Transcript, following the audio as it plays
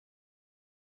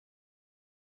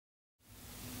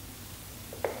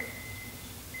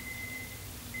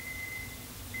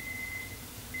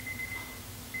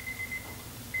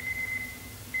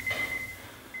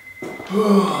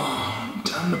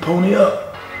Time to pony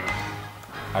up.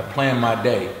 I plan my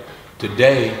day.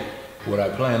 Today, what I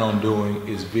plan on doing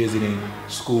is visiting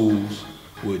schools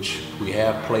which we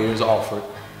have players offered,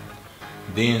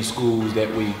 then schools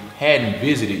that we hadn't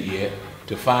visited yet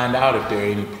to find out if there are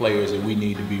any players that we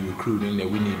need to be recruiting, that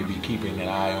we need to be keeping an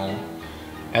eye on.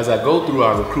 As I go through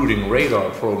our recruiting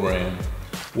radar program,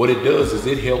 what it does is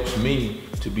it helps me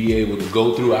to be able to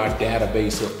go through our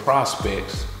database of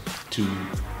prospects to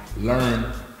learn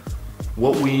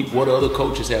what other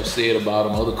coaches have said about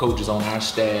them, other coaches on our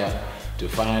staff, to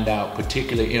find out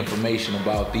particular information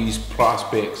about these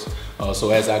prospects.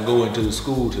 So as I go into the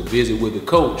school to visit with the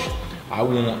coach, I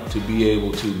want to be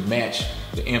able to match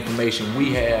the information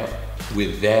we have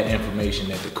with that information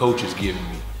that the coach is giving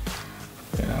me.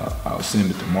 And I'll send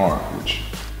it to Mark, which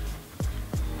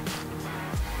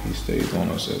he stays on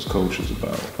us as coaches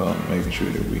about making sure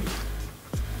that we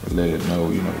let it know,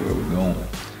 where we're going.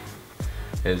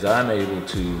 As I'm able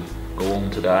to go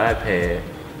onto the iPad,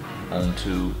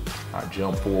 onto our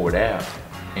Jump Forward app,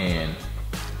 and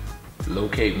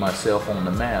locate myself on the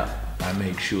map, I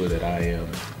make sure that I am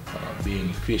being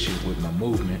efficient with my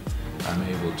movement. I'm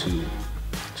able to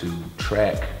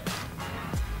track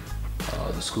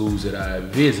the schools that I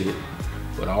visit,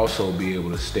 but also be able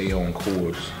to stay on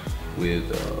course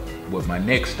with what my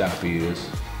next stop is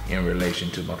in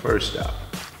relation to my first stop.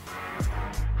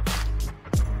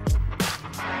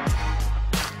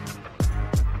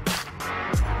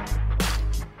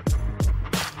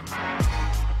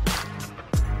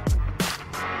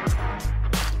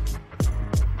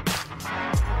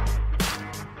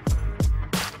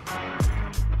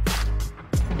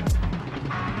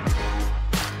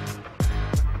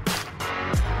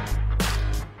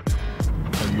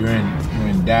 You're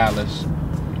in Dallas,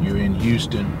 you're in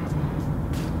Houston,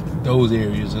 those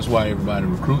areas. That's why everybody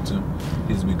recruits them,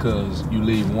 is because you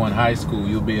leave one high school,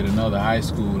 you'll be at another high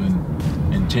school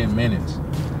in 10 minutes.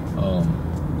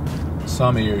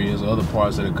 Some areas, other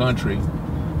parts of the country,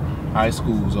 high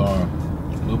schools are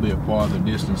a little bit farther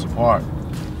distance apart.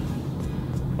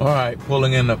 All right,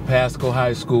 pulling into Pasco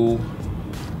High School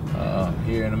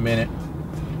here in a minute.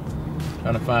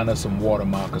 Trying to find us some water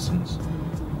moccasins.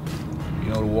 You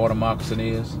know what a water moccasin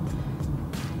is?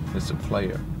 It's a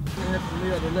player.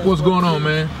 What's going on,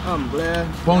 man? I'm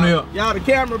glad. Pony up. Y'all the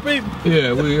camera people?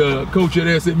 Yeah, we coach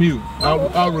at SMU.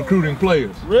 Our recruiting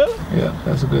players. Really? Yeah,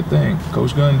 that's a good thing.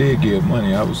 Coach Gunn did give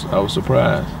money. I was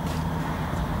surprised.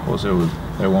 Of course, there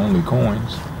were only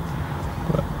coins,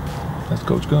 but that's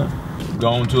Coach Gunn.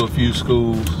 Gone to a few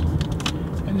schools,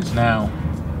 and it's now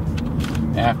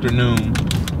afternoon,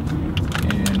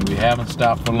 and we haven't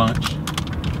stopped for lunch.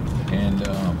 And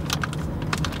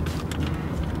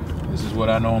this is what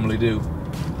I normally do.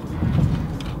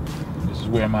 This is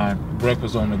where my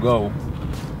breakfast on the go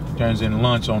turns into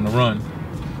lunch on the run,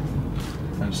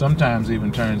 and sometimes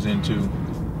even turns into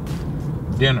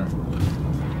dinner.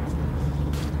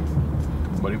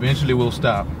 But eventually we'll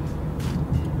stop.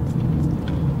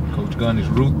 Coach Gunn is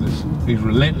ruthless. He's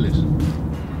relentless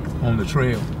on the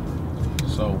trail.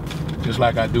 So just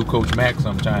like I do Coach Mack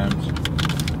sometimes,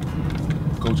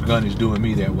 Coach Gunn is doing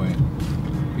me that way.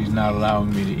 He's not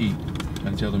allowing me to eat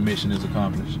until the mission is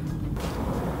accomplished.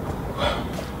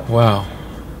 Wow.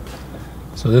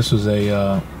 So this was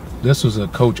a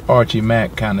Coach Archie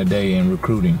Mack kind of day in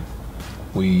recruiting.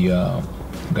 We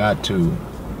got to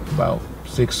about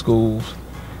 6 schools,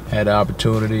 had the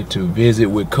opportunity to visit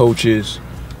with coaches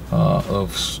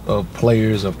of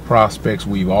players, of prospects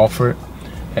we've offered,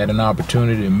 had an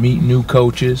opportunity to meet new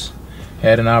coaches,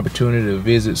 had an opportunity to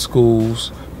visit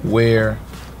schools where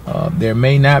there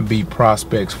may not be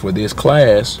prospects for this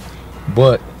class,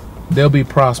 but there'll be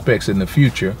prospects in the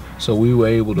future. So we were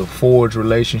able to forge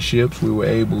relationships. We were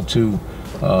able to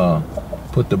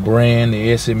put the brand,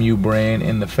 the SMU brand,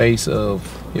 in the face of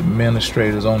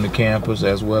administrators on the campus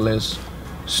as well as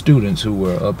students who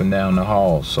were up and down the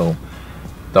hall. So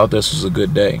thought this was a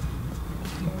good day.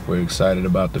 We're excited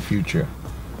about the future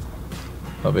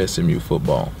of SMU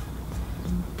football.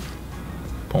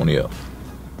 Pony up.